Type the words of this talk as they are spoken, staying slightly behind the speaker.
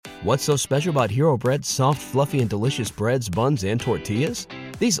What's so special about Hero Bread's soft, fluffy, and delicious breads, buns, and tortillas?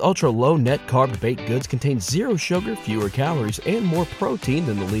 These ultra-low net-carb baked goods contain zero sugar, fewer calories, and more protein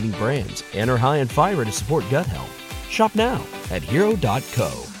than the leading brands, and are high in fiber to support gut health. Shop now at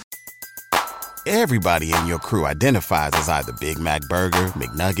Hero.co. Everybody in your crew identifies as either Big Mac Burger,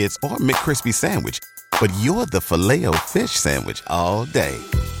 McNuggets, or McCrispy Sandwich. But you're the Filet-O-Fish Sandwich all day.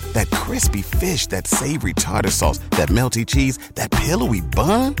 That crispy fish, that savory tartar sauce, that melty cheese, that pillowy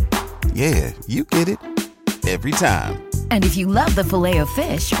bun. Yeah, you get it. Every time. And if you love the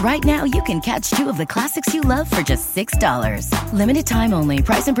Filet-O-Fish, right now you can catch two of the classics you love for just $6. Limited time only.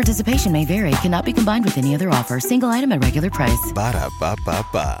 Price and participation may vary. Cannot be combined with any other offer. Single item at regular price.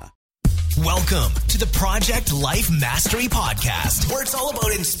 Ba-da-ba-ba-ba. Welcome to the Project Life Mastery Podcast, where it's all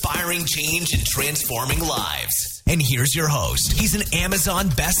about inspiring change and transforming lives. And here's your host. He's an Amazon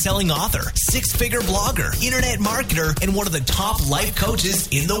best-selling author, six-figure blogger, internet marketer, and one of the top life coaches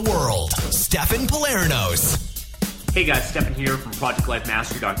in the world, Stefan Palernos. Hey guys, Stefan here from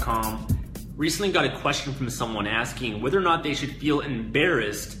ProjectLifeMastery.com. Recently got a question from someone asking whether or not they should feel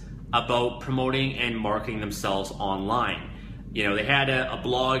embarrassed about promoting and marketing themselves online. You know, they had a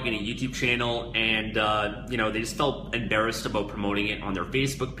blog and a YouTube channel, and they just felt embarrassed about promoting it on their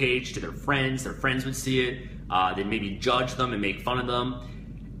Facebook page to their friends. Their friends would see it. They'd maybe judge them and make fun of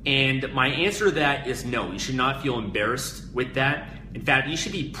them. And my answer to that is no. You should not feel embarrassed with that. In fact, you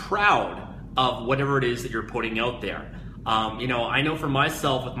should be proud of whatever it is that you're putting out there. I know for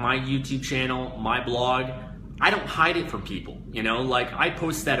myself with my YouTube channel, my blog, I don't hide it from people. I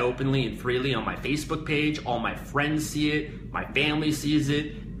post that openly and freely on my Facebook page. All my friends see it. My family sees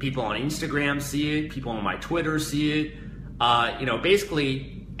it. People on Instagram see it. People on my Twitter see it.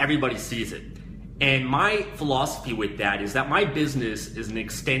 Basically everybody sees it. And my philosophy with that is that my business is an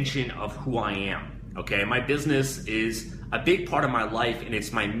extension of who I am. Okay, my business is a big part of my life, and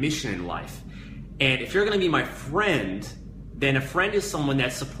it's my mission in life. And if you're going to be my friend, then a friend is someone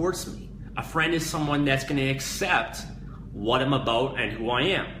that supports me. A friend is someone that's going to accept what I'm about and who I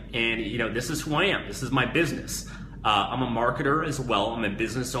am. And, this is who I am. This is my business. I'm a marketer as well. I'm a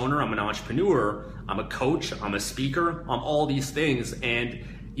business owner. I'm an entrepreneur. I'm a coach. I'm a speaker. I'm all these things. And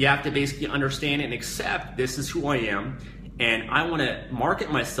you have to basically understand and accept this is who I am. And I want to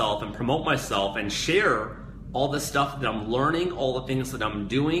market myself and promote myself and share all the stuff that I'm learning, all the things that I'm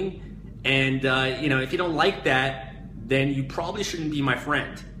doing. And, if you don't like that, then you probably shouldn't be my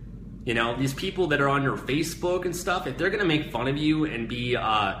friend. These people that are on your Facebook and stuff, if they're going to make fun of you and be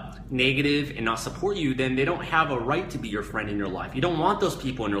negative and not support you, then they don't have a right to be your friend in your life. You don't want those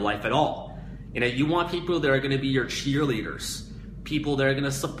people in your life at all. You want people that are going to be your cheerleaders, people that are going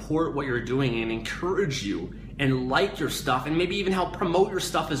to support what you're doing and encourage you and like your stuff and maybe even help promote your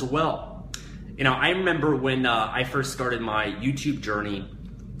stuff as well. I remember when I first started my YouTube journey,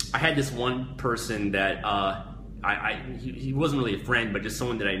 I had this one person that he wasn't really a friend, but just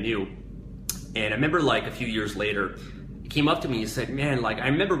someone that I knew. And I remember a few years later, he came up to me and said, man, I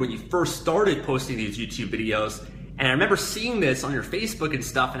remember when you first started posting these YouTube videos, and I remember seeing this on your Facebook and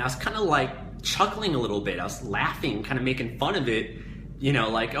stuff, and I was kind of chuckling a little bit. I was laughing, kind of making fun of it,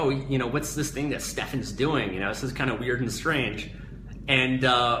 what's this thing that Stefan's doing? This is kind of weird and strange. And,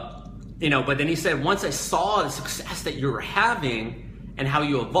 but then he said, once I saw the success that you were having and how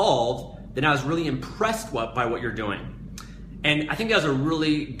you evolved, then I was really impressed by what you're doing. And I think that was a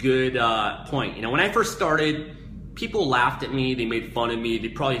really good point. When I first started, people laughed at me, they made fun of me, they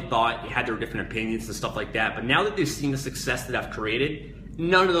probably thought they had their different opinions and stuff like that. But now that they've seen the success that I've created,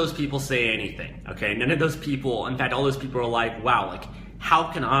 none of those people say anything, okay? None of those people, in fact, all those people are like, wow,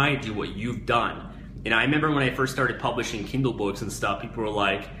 how can I do what you've done? I remember when I first started publishing Kindle books and stuff, people were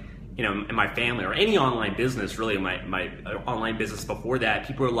like, in my family or any online business, really, my online business before that,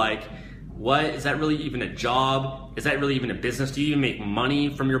 people were like, what, is that really even a job? Is that really even a business? Do you even make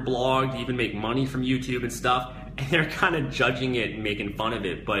money from your blog? Do you even make money from YouTube and stuff? And they're kind of judging it and making fun of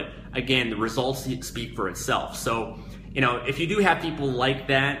it. But again, the results speak for itself. So, if you do have people like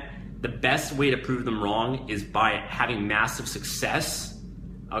that, the best way to prove them wrong is by having massive success,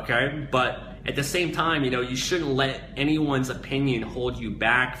 okay? But at the same time, you shouldn't let anyone's opinion hold you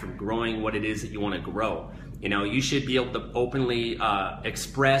back from growing what it is that you want to grow. You should be able to openly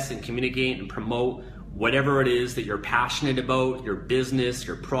express and communicate and promote whatever it is that you're passionate about, your business,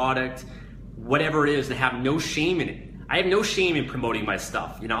 your product, whatever it is, and have no shame in it. I have no shame in promoting my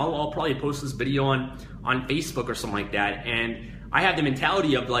stuff. I'll probably post this video on Facebook or something like that, and I have the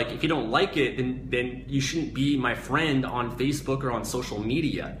mentality of if you don't like it, then you shouldn't be my friend on Facebook or on social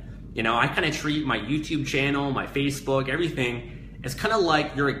media. I kind of treat my YouTube channel, my Facebook, everything as kind of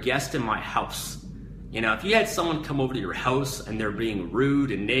like you're a guest in my house. If you had someone come over to your house and they're being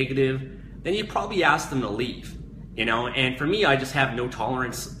rude and negative, then you'd probably ask them to leave. And for me, I just have no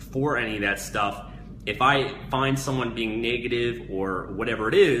tolerance for any of that stuff. If I find someone being negative or whatever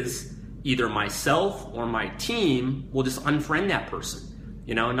it is, either myself or my team will just unfriend that person,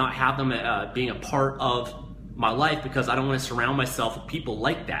 not have them being a part of my life, because I don't want to surround myself with people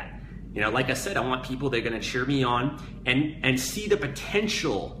like that. Like I said, I want people that are going to cheer me on and see the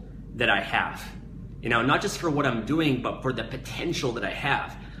potential that I have, not just for what I'm doing, but for the potential that I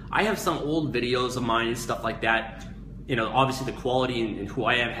have. I have some old videos of mine and stuff like that. Obviously the quality and who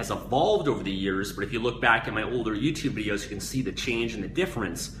I am has evolved over the years, but if you look back at my older YouTube videos, you can see the change and the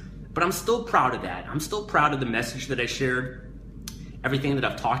difference. But I'm still proud of that. I'm still proud of the message that I shared, everything that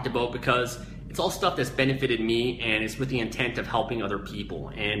I've talked about, because it's all stuff that's benefited me, and it's with the intent of helping other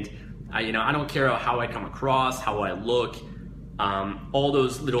people. And I don't care how I come across, how I look, all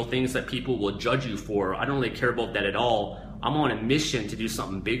those little things that people will judge you for. I don't really care about that at all. I'm on a mission to do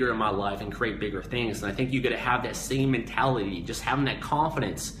something bigger in my life and create bigger things. And I think you got to have that same mentality, just having that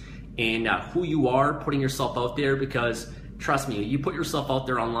confidence in who you are, putting yourself out there, because trust me, you put yourself out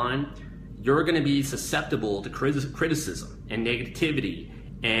there online, you're going to be susceptible to criticism and negativity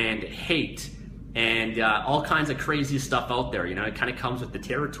and hate and all kinds of crazy stuff out there. It kind of comes with the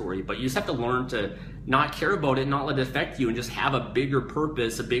territory, but you just have to learn to not care about it, not let it affect you, and just have a bigger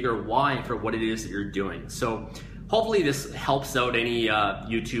purpose, a bigger why for what it is that you're doing. So hopefully this helps out any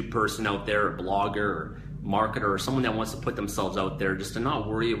YouTube person out there, or blogger or marketer, or someone that wants to put themselves out there, just to not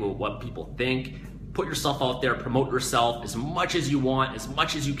worry about what people think. Put yourself out there, promote yourself as much as you want, as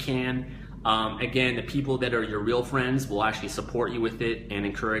much as you can. Again, the people that are your real friends will actually support you with it and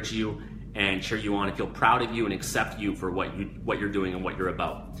encourage you and cheer you on and feel proud of you and accept you for what you're doing and what you're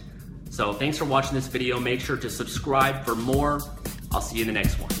about. So thanks for watching this video. Make sure to subscribe for more. I'll see you in the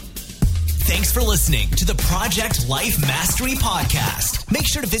next one. Thanks for listening to the Project Life Mastery Podcast. Make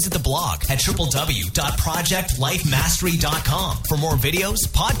sure to visit the blog at www.projectlifemastery.com for more videos,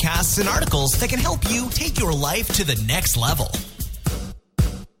 podcasts, and articles that can help you take your life to the next level.